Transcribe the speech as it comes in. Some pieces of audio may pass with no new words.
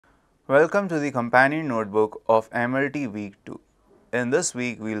Welcome to the companion notebook of MLT Week 2. In this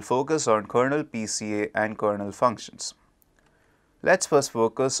week, we will focus on kernel PCA and kernel functions. Let's first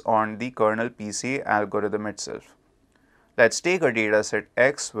focus on the kernel PCA algorithm itself. Let's take a dataset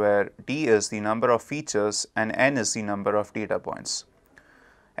X where D is the number of features and N is the number of data points.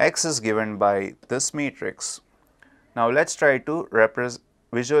 X is given by this matrix. Now let's try to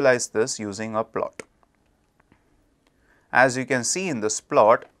visualize this using a plot. As you can see in this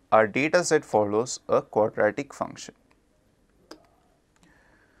plot, our dataset follows a quadratic function.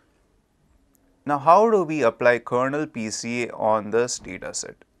 Now, how do we apply kernel PCA on this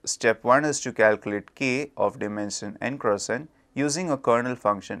dataset? Step 1 is to calculate k of dimension n cross n using a kernel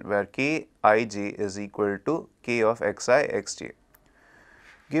function where k ij is equal to k of xi xj.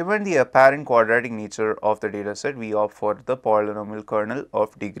 Given the apparent quadratic nature of the dataset, we opt for the polynomial kernel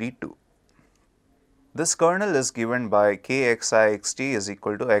of degree 2. This kernel is given by kxi xj is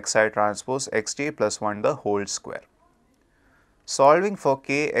equal to xi transpose xj plus 1 the whole square. Solving for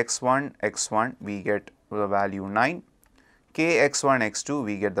kx1 x1 we get the value 9, kx1 x2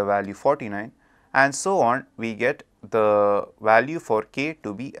 we get the value 49, and so on we get the value for k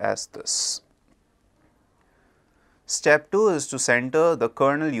to be as this. Step 2 is to center the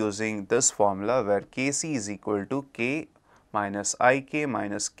kernel using this formula where kc is equal to k minus ik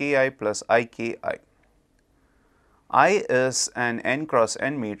minus ki plus iki. I is an n cross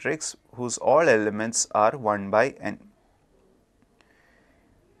n matrix whose all elements are 1 by n.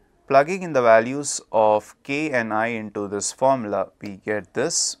 Plugging in the values of k and I into this formula, we get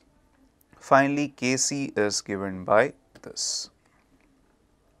this. Finally, kc is given by this.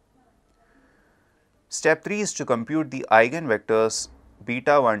 Step 3 is to compute the eigenvectors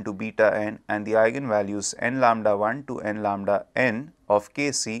beta 1 to beta n and the eigenvalues n lambda 1 to n lambda n of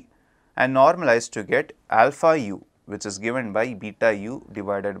kc and normalize to get alpha u, which is given by beta u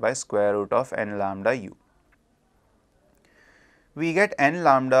divided by square root of n lambda u. We get n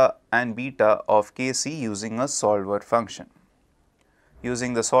lambda and beta of kc using a solver function.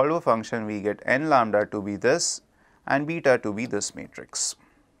 Using the solver function, we get n lambda to be this and beta to be this matrix.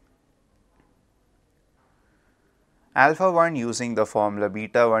 Alpha 1 using the formula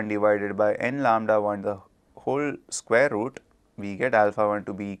beta 1 divided by n lambda 1 the whole square root, we get alpha 1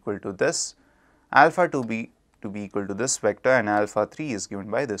 to be equal to this, alpha 2 to be equal to this vector, and alpha 3 is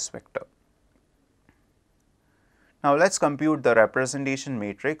given by this vector. Now let's compute the representation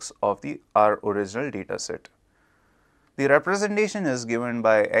matrix of our original data set. The representation is given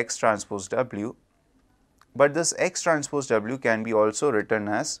by x transpose w, but this x transpose w can be also written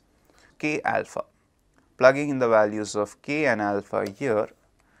as k alpha. Plugging in the values of k and alpha here,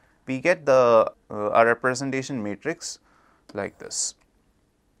 we get our representation matrix like this.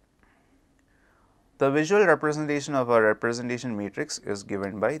 The visual representation of our representation matrix is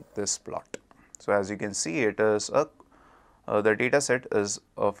given by this plot. So as you can see, it is the data set is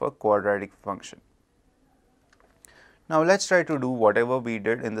of a quadratic function. Now let's try to do whatever we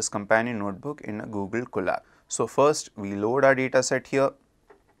did in this companion notebook in a Google Colab. So first we load our data set here,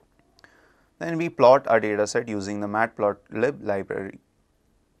 then we plot our data set using the matplotlib library,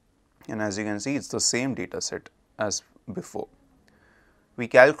 and as you can see, it's the same data set as before. We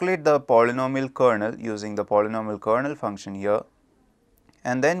calculate the polynomial kernel using the polynomial kernel function here,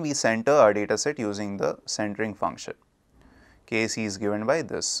 and then we center our data set using the centering function. Kc is given by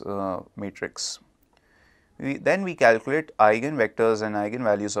this matrix. Then we calculate eigenvectors and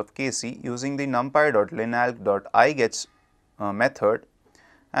eigenvalues of kc using the numpy.linalg.igets method,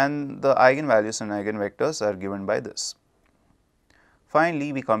 and the eigenvalues and eigenvectors are given by this.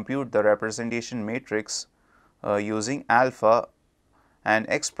 Finally, we compute the representation matrix using alpha, and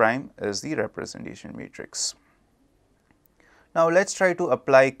x prime is the representation matrix. Now let's try to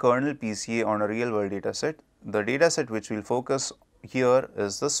apply kernel PCA on a real world data set. The data set which we will focus here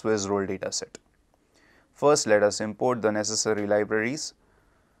is the Swiss roll data set. First, let us import the necessary libraries.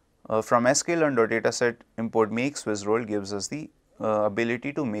 From sklearn.dataset, import make Swiss roll gives us the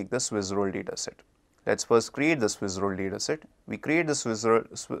ability to make the Swiss roll data set. Let's first create the Swiss roll data set. We create the Swiss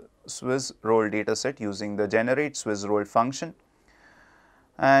roll data set using the generate Swiss roll function,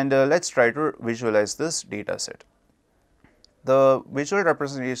 and let's try to visualize this data set. The visual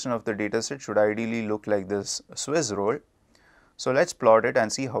representation of the data set should ideally look like this Swiss roll. So let's plot it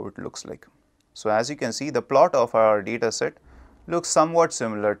and see how it looks like. So as you can see, the plot of our data set looks somewhat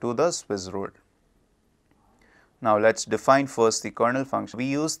similar to the Swiss roll. Now let's define first the kernel function. We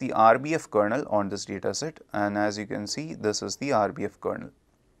use the RBF kernel on this data set, and as you can see, this is the RBF kernel.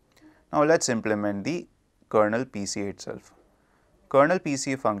 Now let's implement the kernel PCA itself. Kernel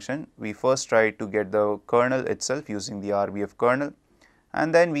PCA function, we first try to get the kernel itself using the RBF kernel,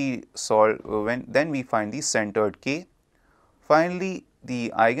 and then we solve then we find the centered k. Finally,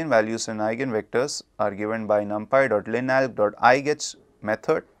 the eigenvalues and eigenvectors are given by numpy.linalg.igets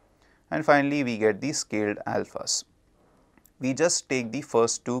method, and finally we get the scaled alphas. We just take the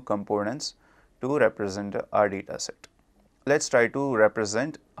first two components to represent our data set. Let's try to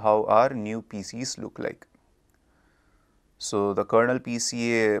represent how our new PCs look like. So, the kernel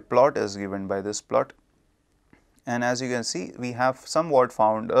PCA plot is given by this plot, and as you can see, we have somewhat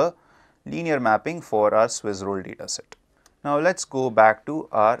found a linear mapping for our Swiss roll data set. Now, let's go back to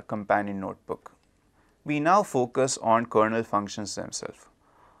our companion notebook. We now focus on kernel functions themselves.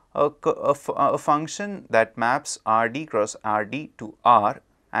 A function that maps Rd cross Rd to R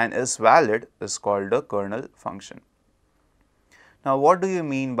and is valid is called a kernel function. Now, what do you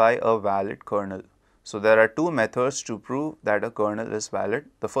mean by a valid kernel? So, there are two methods to prove that a kernel is valid.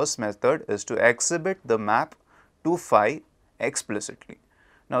 The first method is to exhibit the map to phi explicitly.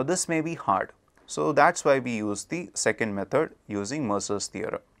 Now, this may be hard. So, that is why we use the second method using Mercer's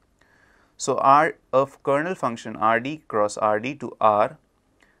theorem. So, a kernel function Rd cross Rd to R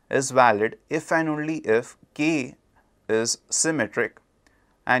is valid if and only if k is symmetric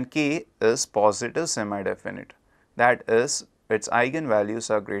and k is positive semi-definite, that is, its eigenvalues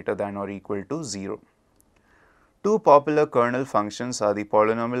are greater than or equal to 0. Two popular kernel functions are the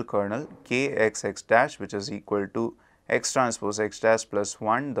polynomial kernel kxx dash, which is equal to x transpose x dash plus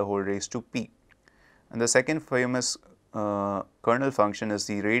 1 the whole raised to p, and the second famous kernel function is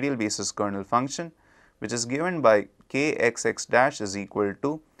the radial basis kernel function, which is given by kxx dash is equal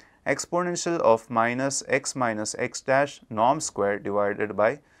to exponential of minus x dash norm square divided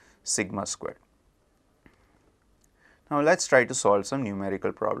by sigma square. Now, let us try to solve some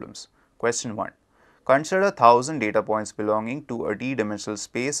numerical problems. Question 1. Consider 1000 data points belonging to a d-dimensional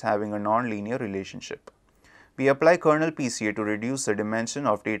space having a non-linear relationship. We apply kernel PCA to reduce the dimension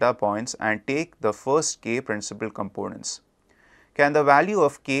of data points and take the first k principal components. Can the value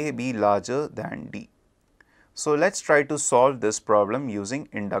of k be larger than d? So, let us try to solve this problem using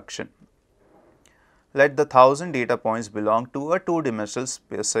induction. Let the 1000 data points belong to a two-dimensional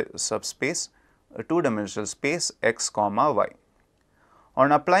subspace, a two-dimensional space x comma y.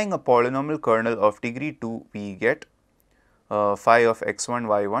 On applying a polynomial kernel of degree 2, we get phi of x1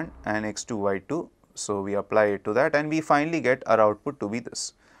 y1 and x2 y2. So, we apply it to that and we finally get our output to be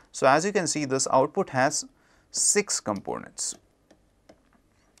this. So, as you can see, this output has 6 components,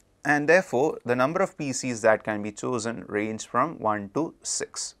 and therefore, the number of PCs that can be chosen range from 1 to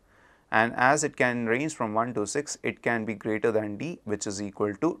 6, and as it can range from 1 to 6, it can be greater than d, which is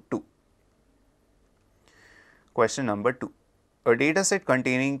equal to 2. Question number 2. A dataset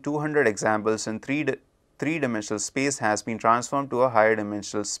containing 200 examples in three-dimensional space has been transformed to a higher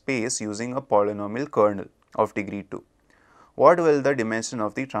dimensional space using a polynomial kernel of degree 2. What will the dimension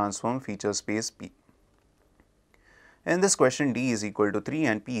of the transformed feature space be? In this question, d is equal to 3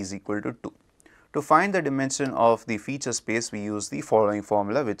 and p is equal to 2. To find the dimension of the feature space, we use the following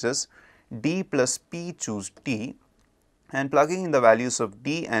formula, which is d plus p choose t, and plugging in the values of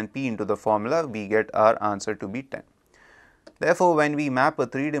d and p into the formula, we get our answer to be 10. Therefore, when we map a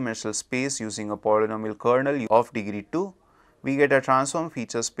three-dimensional space using a polynomial kernel of degree 2, we get a transform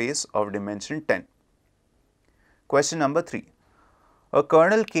feature space of dimension 10. Question number 3. A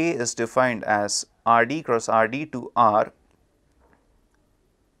kernel K is defined as Rd cross Rd to R.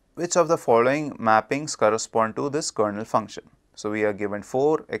 Which of the following mappings correspond to this kernel function? So, we are given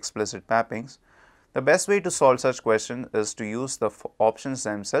 4 explicit mappings. The best way to solve such question is to use the options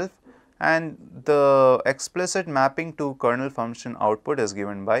themselves, and the explicit mapping to kernel function output is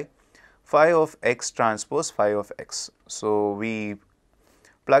given by phi of x transpose phi of x. So, we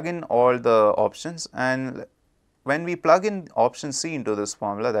plug in all the options, and when we plug in option C into this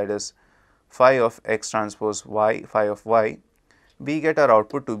formula, that is phi of x transpose y, phi of y, we get our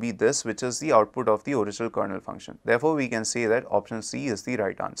output to be this, which is the output of the original kernel function. Therefore, we can say that option C is the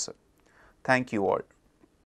right answer. Thank you all.